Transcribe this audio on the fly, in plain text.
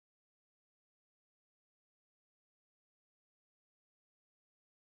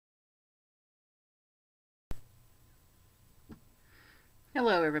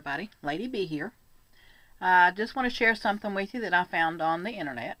Hello everybody, Lady B here. I just want to share something with you that I found on the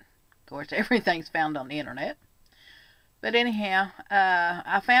internet. Of course, everything's found on the internet. But anyhow,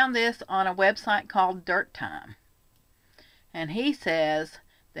 I found this on a website called Dirt Time. And he says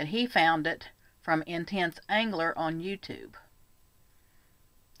that he found it from Intense Angler on YouTube.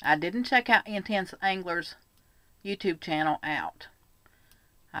 I didn't check out Intense Angler's YouTube channel out.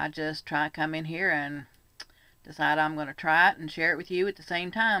 I just come in here and decide I'm going to try it and share it with you at the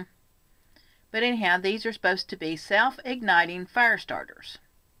same time. But anyhow, these are supposed to be self-igniting fire starters.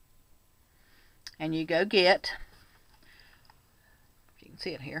 And you go get, if you can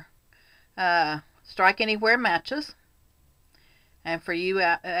see it here, Strike Anywhere matches. And for you,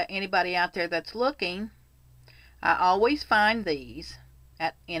 anybody out there that's looking, I always find these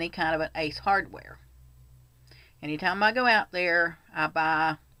at any kind of an Ace Hardware. Anytime I go out there, I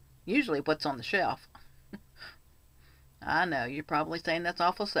buy usually what's on the shelf. I know, you're probably saying that's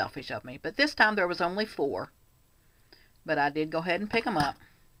awful selfish of me, but this time there was only 4. But I did go ahead and pick them up.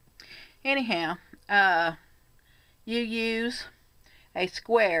 Anyhow, you use a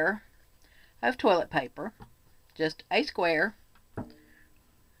square of toilet paper, just a square.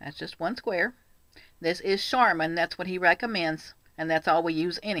 That's just one square. This is Charmin, that's what he recommends, and that's all we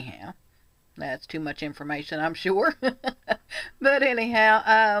use anyhow. That's too much information, I'm sure. But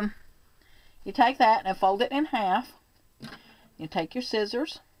anyhow, you take that and fold it in half. You take your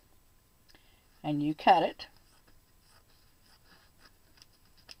scissors and you cut it.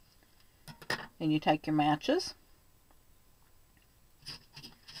 Then you take your matches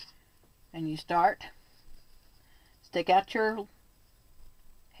and you stick out your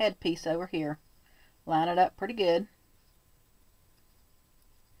headpiece over here. Line it up pretty good.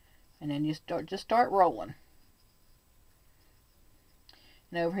 And then you just start rolling.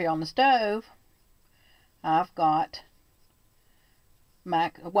 And over here on the stove, I've got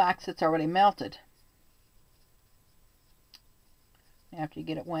wax that's already melted. After you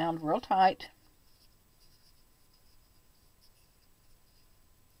get it wound real tight,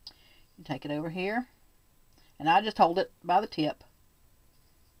 you take it over here, and I just hold it by the tip,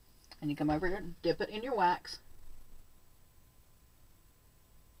 and you come over here and dip it in your wax.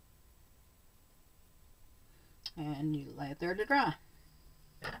 And you lay it there to dry.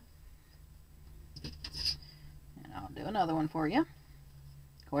 And I'll do another one for you.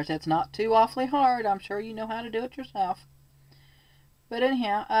 Of course, it's not too awfully hard. I'm sure you know how to do it yourself. But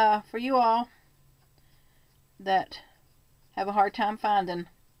anyhow, for you all that have a hard time finding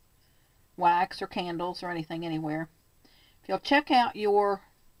wax or candles or anything anywhere, if you'll check out your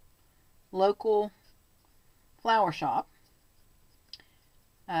local flower shop,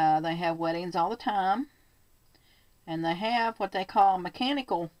 they have weddings all the time, and they have what they call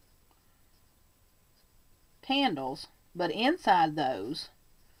mechanical candles, but inside those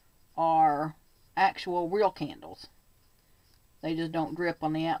are actual real candles. They just don't drip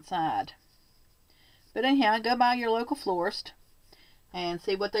on the outside. But anyhow, go by your local florist and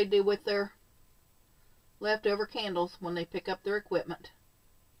see what they do with their leftover candles when they pick up their equipment,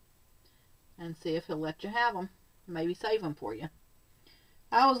 and see if he'll let you have them. Maybe save them for you.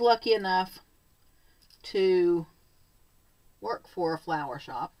 I was lucky enough to work for a flower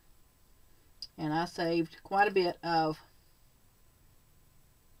shop, and I saved quite a bit of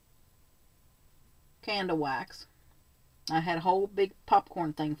candle wax. I had a whole big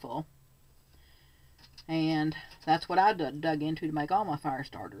popcorn thing full, and that's what I dug into to make all my fire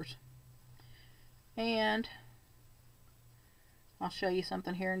starters. And I'll show you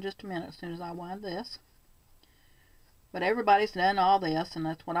something here in just a minute as soon as I wind this. But everybody's done all this, and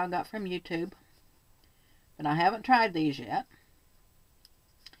that's what I got from YouTube. But I haven't tried these yet.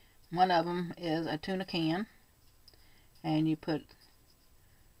 One of them is a tuna can, and you put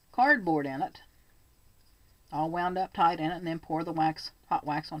cardboard in it, all wound up tight in it, and then pour the wax, hot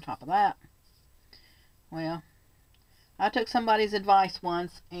wax on top of that. Well, I took somebody's advice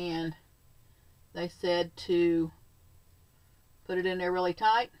once, and they said to put it in there really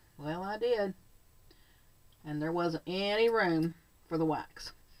tight. Well, I did, and there wasn't any room for the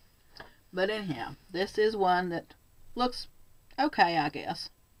wax. But anyhow, this is one that looks okay, I guess.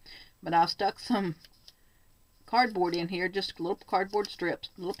 But I've stuck some cardboard in here, just little cardboard strips,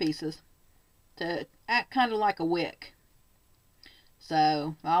 little pieces, to act kind of like a wick.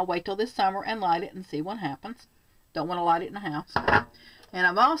 So I'll wait till this summer and light it and see what happens. Don't want to light it in the house. And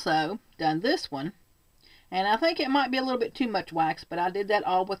I've also done this one, and I think it might be a little bit too much wax, but I did that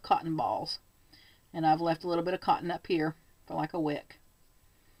all with cotton balls. And I've left a little bit of cotton up here for like a wick.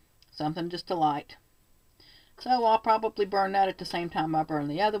 Something just to light. So I'll probably burn that at the same time I burn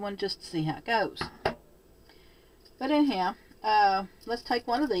the other one, just to see how it goes. But anyhow, let's take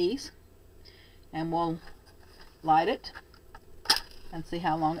one of these and we'll light it and see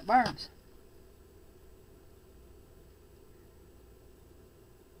how long it burns.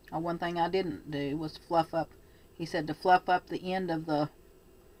 One thing I didn't do was fluff up. He said to fluff up the end of the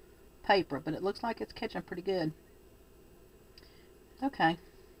paper, but it looks like it's catching pretty good. Okay,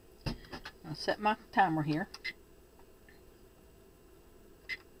 I'll set my timer here,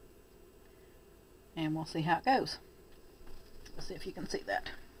 and we'll see how it goes. Let's see if you can see that.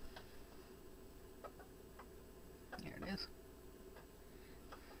 There it is.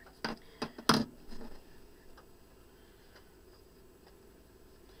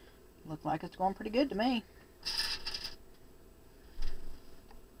 Looks like it's going pretty good to me.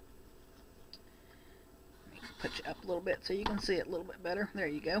 Put you up a little bit so you can see it a little bit better. There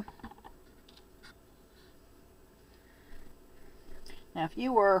you go. Now if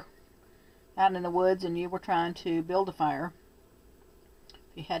you were out in the woods and you were trying to build a fire,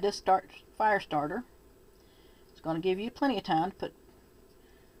 if you had this fire starter, it's going to give you plenty of time to put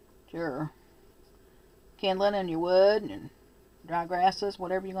your kindling and your wood and dry grasses,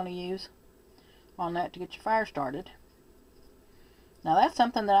 whatever you're going to use on that to get your fire started. Now that's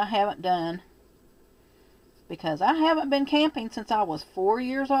something that I haven't done because I haven't been camping since I was 4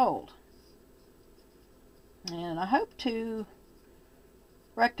 years old. And I hope to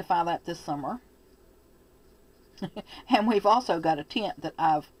rectify that this summer. And we've also got a tent that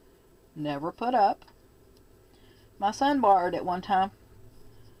I've never put up. My son borrowed it one time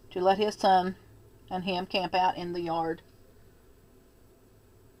to let his son and him camp out in the yard.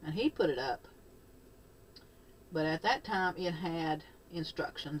 And he put it up. But at that time it had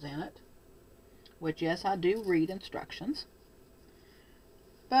instructions in it. Which, yes, I do read instructions.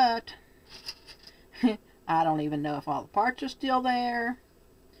 But I don't even know if all the parts are still there.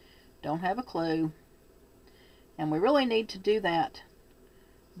 Don't have a clue. And we really need to do that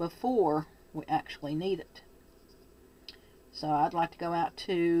before we actually need it. So I'd like to go out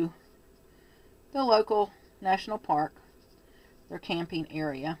to the local national park, their camping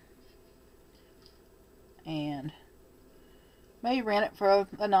area, and maybe rent it for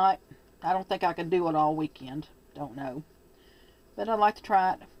a night. I don't think I can do it all weekend. Don't know. But I'd like to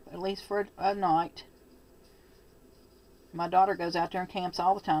try it at least for a night. My daughter goes out there and camps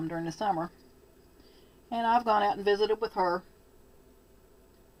all the time during the summer. And I've gone out and visited with her.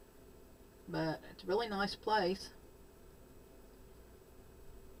 But it's a really nice place.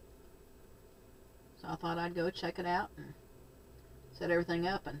 So I thought I'd go check it out and set everything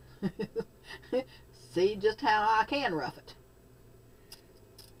up and see just how I can rough it.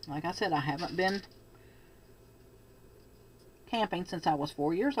 Like I said, I haven't been camping since I was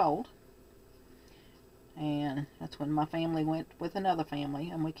 4 years old. And that's when my family went with another family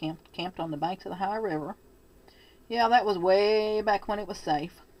and we camped on the banks of the Ohio River. Yeah, that was way back when it was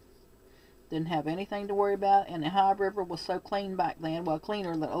safe. Didn't have anything to worry about, and the Ohio River was so clean back then. Well,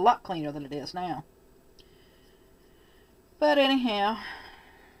 cleaner, a lot cleaner than it is now. But anyhow,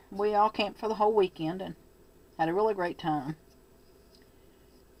 we all camped for the whole weekend and had a really great time.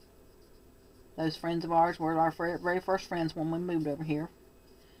 Those friends of ours were our very first friends when we moved over here.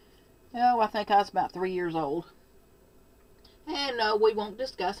 Oh, I think I was about 3 years old. And no, we won't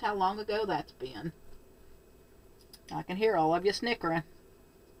discuss how long ago that's been. I can hear all of you snickering.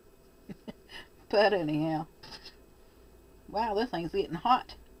 But anyhow. Wow, this thing's getting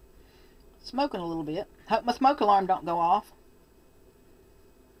hot. Smoking a little bit. Hope my smoke alarm don't go off.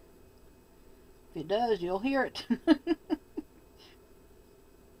 If it does, you'll hear it.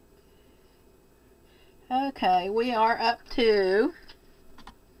 Okay, we are up to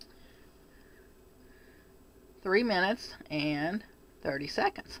 3 minutes and 30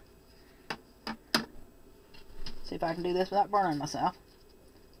 seconds. See if I can do this without burning myself.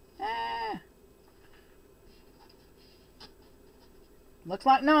 Looks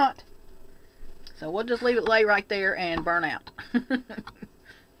like not. So we'll just leave it lay right there and burn out.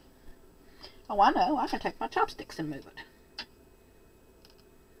 Oh, I know. I can take my chopsticks and move it.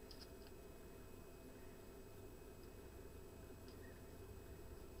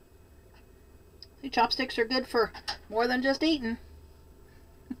 See, chopsticks are good for more than just eating.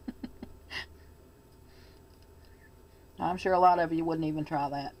 I'm sure a lot of you wouldn't even try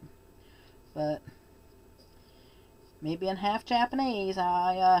that. But me being half Japanese,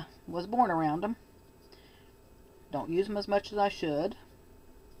 I was born around them. Don't use them as much as I should.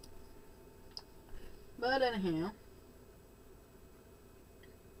 But anyhow.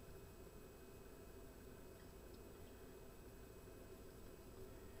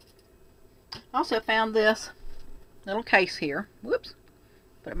 Also found this little case here. Whoops.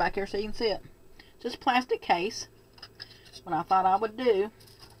 Put it back here so you can see it. Just a plastic case. what I thought I would do.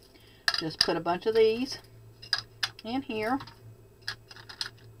 Just put a bunch of these in here.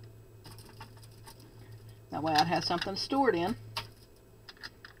 That way I'd have something stored in.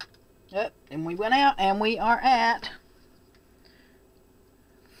 Yep, and we went out, and we are at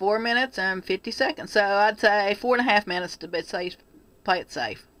 4 minutes and 50 seconds. So I'd say 4.5 minutes to be safe, play it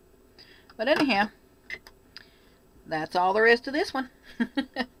safe. But anyhow, that's all there is to this one.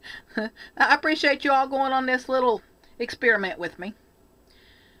 I appreciate you all going on this little experiment with me.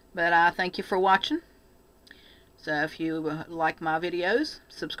 But I thank you for watching. So if you like my videos,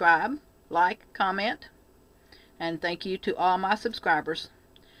 subscribe, like, comment. And thank you to all my subscribers.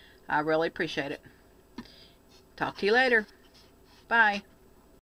 I really appreciate it. Talk to you later. Bye.